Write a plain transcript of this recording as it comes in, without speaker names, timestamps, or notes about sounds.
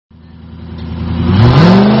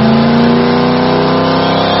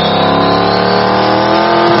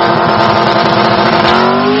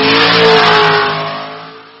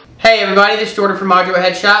everybody, this is Jordan from Modular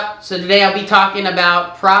Head Shop. So today I'll be talking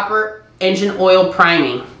about proper engine oil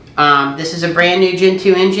priming. This is a brand new Gen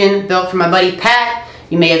 2 engine built for my buddy Pat.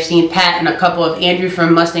 You may have seen Pat in a couple of Andrew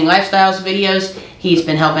from Mustang Lifestyles videos. He's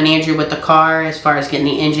been helping Andrew with the car as far as getting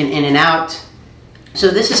the engine in and out. So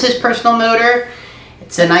this is his personal motor.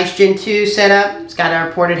 It's a nice Gen 2 setup. It's got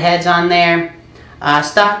our ported heads on there.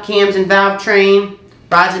 Stock cams and valve train,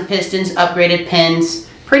 rods and pistons, upgraded pins.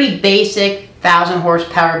 Pretty basic 1,000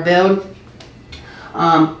 horsepower build.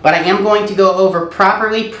 But I am going to go over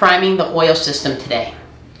properly priming the oil system today.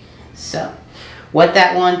 So what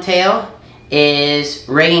that will entail is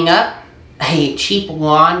rigging up a cheap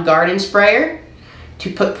lawn garden sprayer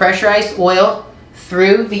to put pressurized oil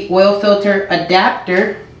through the oil filter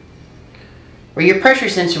adapter where your pressure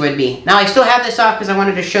sensor would be. Now I still have this off because I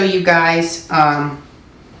wanted to show you guys a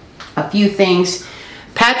few things.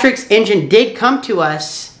 Patrick's engine did come to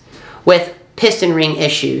us with piston ring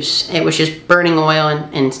issues. It was just burning oil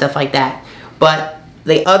and stuff like that. But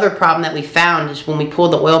the other problem that we found is when we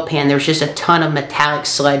pulled the oil pan, there was just a ton of metallic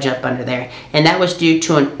sludge up under there. And that was due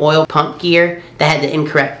to an oil pump gear that had the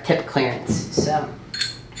incorrect tip clearance. So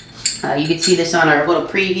you can see this on our little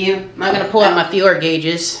preview. I'm not going to pull out my feeler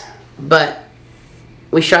gauges, but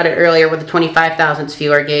we shot it earlier with a 25 thousandths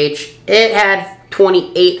feeler gauge. It had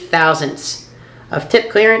 28 thousandths of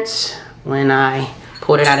tip clearance when I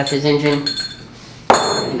pulled it out of his engine.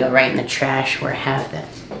 I'm going to go right in the trash where half that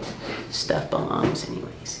stuff belongs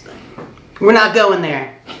anyways. But we're not going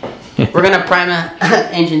there. We're going to prime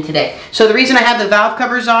an engine today. So the reason I have the valve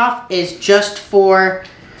covers off is just for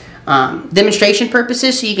demonstration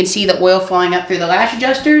purposes, so you can see the oil flowing up through the lash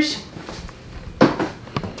adjusters.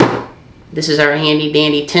 This is our handy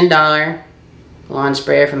dandy $10 lawn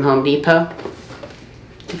sprayer from Home Depot.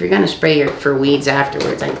 If you're going to spray for weeds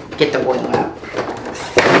afterwards, I get the oil out.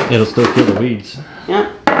 It'll still kill the weeds.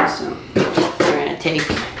 Yeah, so we're going to take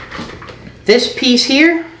this piece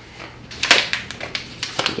here,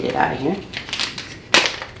 get it out of here.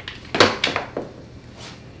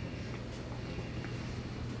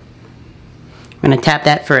 I'm going to tap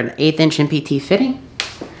that for an 1/8 inch MPT fitting.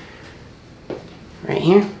 Right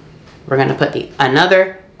here. We're going to put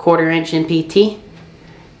another 1/4 inch MPT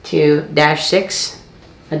to -6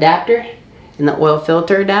 adapter and the oil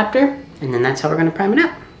filter adapter, and then that's how we're going to prime it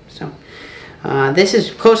up. So this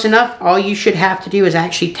is close enough. All you should have to do is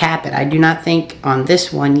actually tap it. I do not think on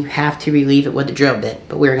this one you have to relieve it with a drill bit,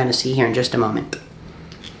 but we're going to see here in just a moment.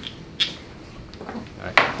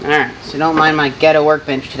 Alright, so don't mind my ghetto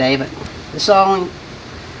workbench today, but this is the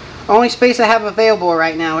only space I have available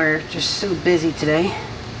right now. We're just so busy today.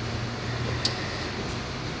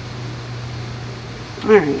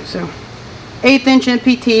 Alright, so 1/8 inch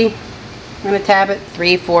MPT. I'm going to tab it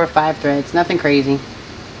 3, 4, 5 threads. Nothing crazy.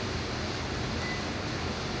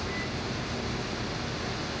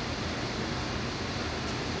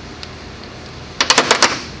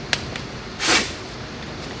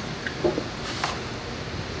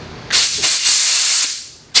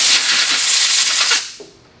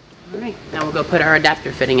 Alright, now we'll go put our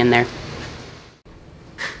adapter fitting in there.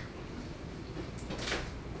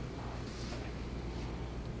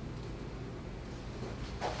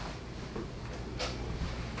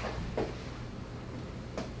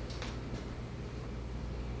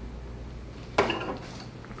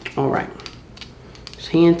 Alright, it's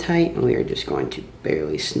hand tight, and we are just going to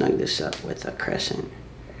barely snug this up with a crescent.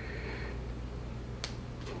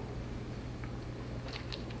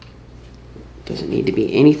 Doesn't need to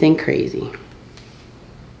be anything crazy.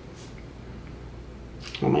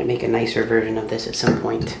 I might make a nicer version of this at some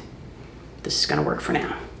point. This is going to work for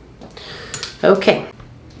now. Okay.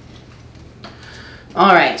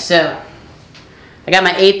 Alright, so I got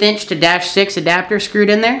my 1/8 inch to -6 adapter screwed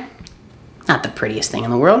in there. Not the prettiest thing in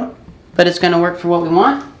the world, but it's going to work for what we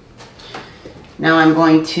want. Now I'm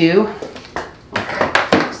going to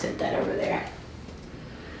set that over there.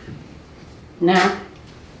 Now,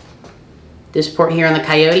 this port here on the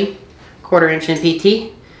Coyote, 1/4 inch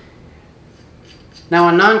MPT. Now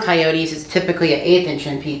on non-Coyotes, it's typically an 1/8 inch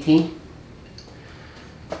MPT.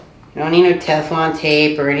 You don't need no Teflon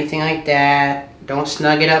tape or anything like that. Don't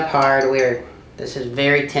snug it up hard. This is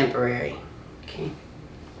very temporary. Okay.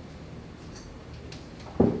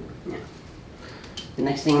 The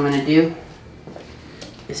next thing I'm going to do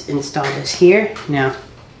is install this here. Now,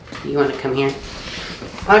 you want to come here.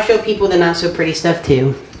 I'll show people the not so pretty stuff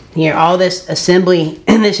too. Here, all this assembly,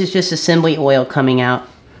 and this is just assembly oil coming out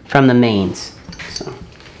from the mains. So,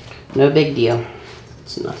 no big deal.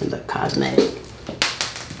 It's nothing but cosmetic.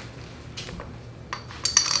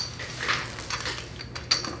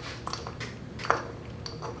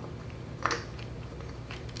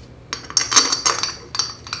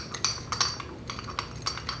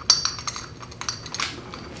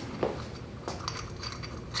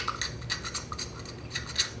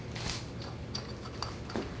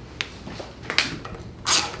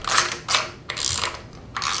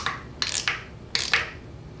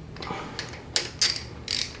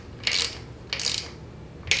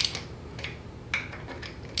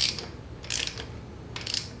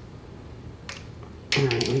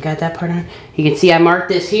 you got that part on? You can see I marked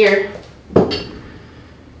this here,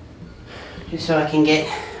 just so I can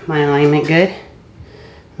get my alignment good.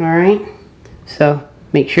 Alright, so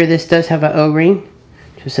make sure this does have an O-ring,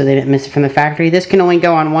 just so they didn't miss it from the factory. This can only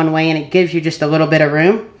go on one way and it gives you just a little bit of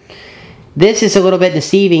room. This is a little bit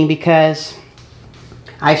deceiving because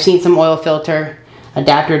I've seen some oil filter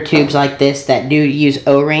adapter tubes like this that do use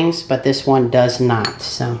O-rings, but this one does not.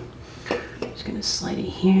 So I'm just gonna slide it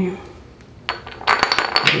here.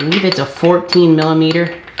 I believe it's a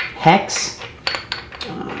 14mm hex,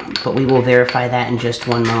 but we will verify that in just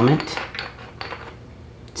one moment.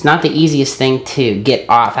 It's not the easiest thing to get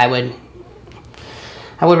off. I would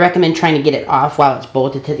recommend trying to get it off while it's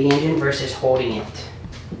bolted to the engine versus holding it.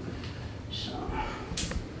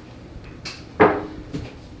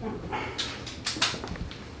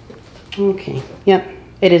 Okay, yep,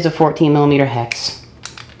 it is a 14mm hex.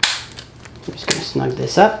 I'm just going to snug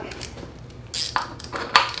this up.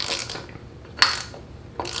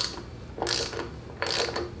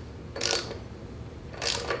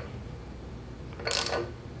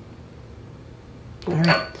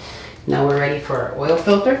 Alright, now we're ready for our oil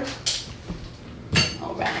filter.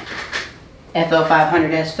 Alright,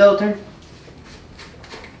 FL500S filter.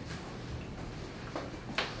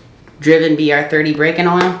 Driven BR30 braking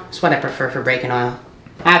oil. That's what I prefer for braking oil.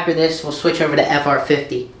 After this, we'll switch over to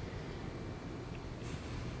FR50.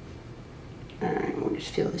 Alright, we'll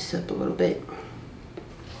just fill this up a little bit.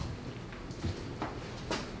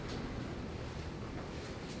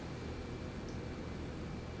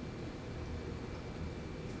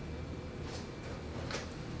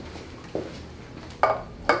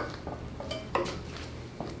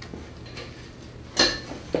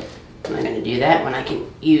 I'm not going to do that when I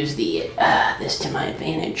can use the this to my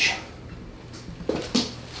advantage.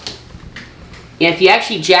 Yeah, if you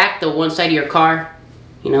actually jack the one side of your car,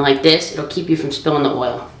 you know, like this, it'll keep you from spilling the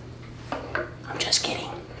oil. I'm just kidding.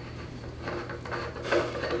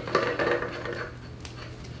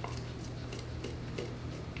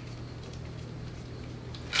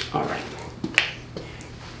 All right.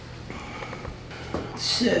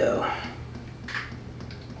 So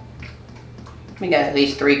we got at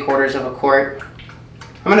least 3/4 of a quart.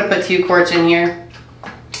 I'm gonna put 2 quarts in here,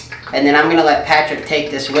 and then I'm gonna let Patrick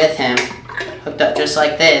take this with him, hooked up just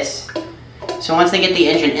like this. So once they get the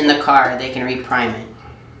engine in the car, they can reprime it.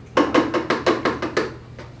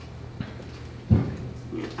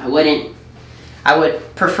 I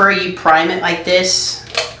would prefer you prime it like this,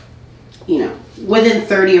 you know, within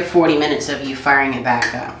 30 or 40 minutes of you firing it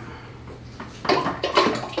back up.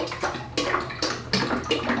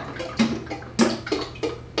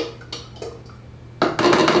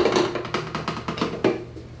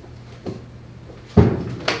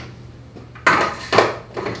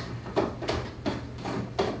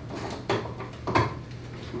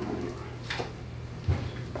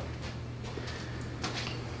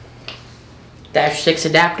 -6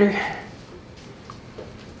 adapter.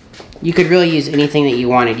 You could really use anything that you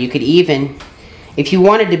wanted. You could even, if you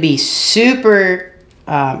wanted to be super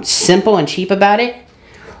simple and cheap about it,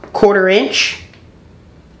 1/4 inch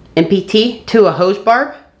MPT to a hose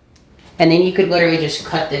barb, and then you could literally just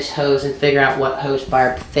cut this hose and figure out what hose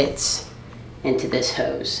barb fits into this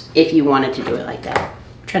hose if you wanted to do it like that.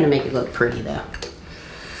 I'm trying to make it look pretty though.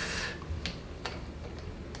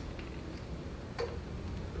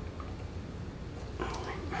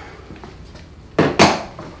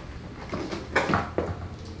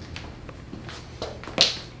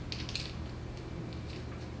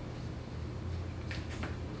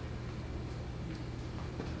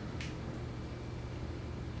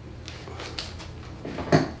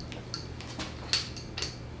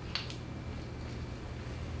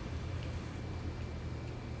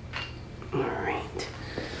 Alright,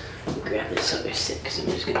 grab this other stick because I'm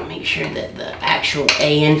just going to make sure that the actual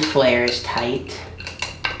AN flare is tight.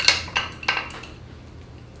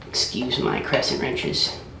 Excuse my crescent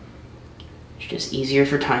wrenches. It's just easier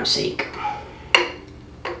for time's sake.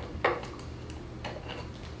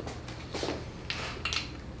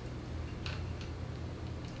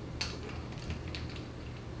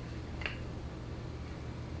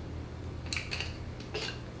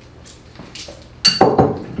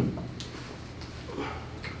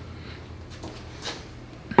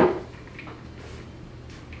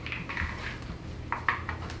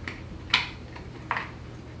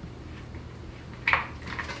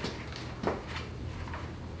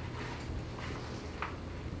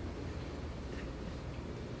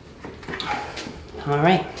 All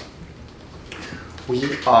right, we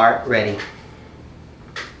are ready.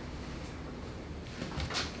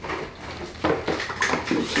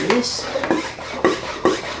 Use this.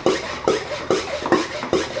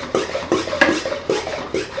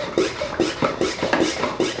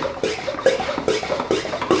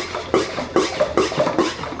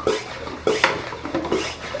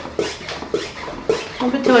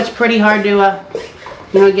 Up until it's pretty hard to,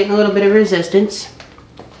 getting a little bit of resistance.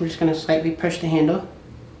 I'm just going to slightly push the handle.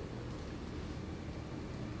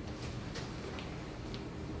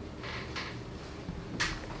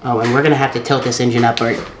 Oh, and we're going to have to tilt this engine up or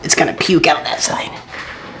it's going to puke out that side.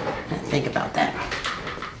 Think about that.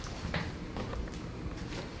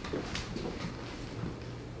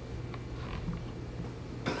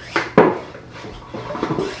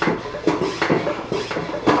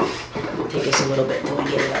 It'll take us a little bit till we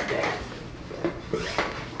get it up there.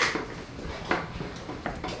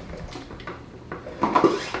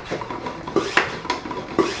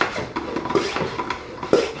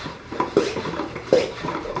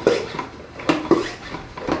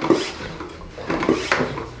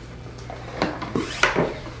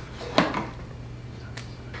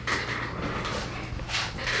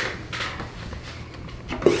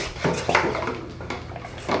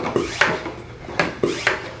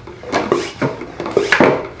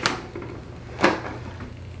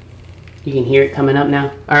 You can hear it coming up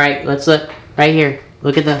now. All right, let's look right here.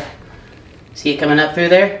 Look at the, see it coming up through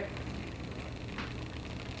there?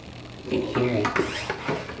 You can hear it.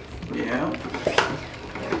 Yeah.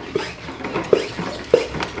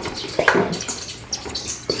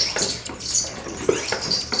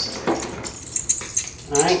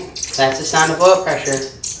 All right, that's the sound of oil pressure,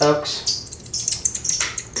 folks.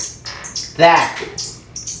 That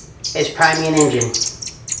is priming an engine.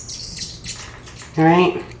 All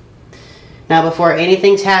right. Now before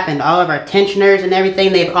anything's happened, all of our tensioners and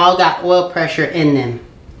everything, they've all got oil pressure in them.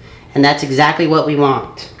 And that's exactly what we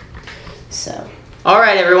want. So,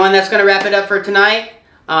 alright everyone, that's going to wrap it up for tonight.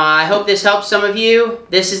 I hope this helps some of you.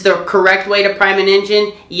 This is the correct way to prime an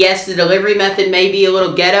engine. Yes, the delivery method may be a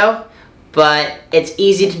little ghetto, but it's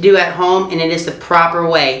easy to do at home and it is the proper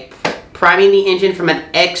way. Priming the engine from an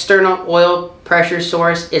external oil pressure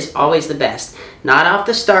source is always the best. Not off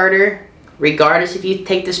the starter. Regardless if you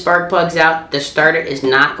take the spark plugs out, the starter is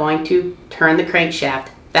not going to turn the crankshaft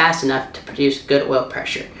fast enough to produce good oil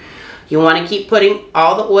pressure. You want to keep putting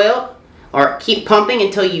all the oil, or keep pumping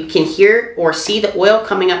until you can hear or see the oil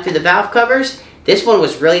coming up through the valve covers. This one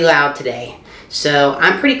was really loud today. So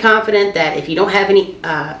I'm pretty confident that if you don't have any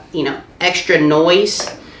extra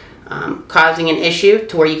noise causing an issue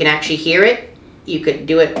to where you can actually hear it, you could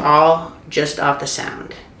do it all just off the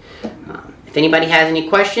sound. If anybody has any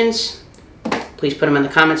questions, please put them in the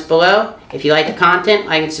comments below. If you like the content,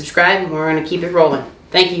 like and subscribe, and we're going to keep it rolling.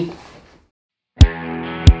 Thank you.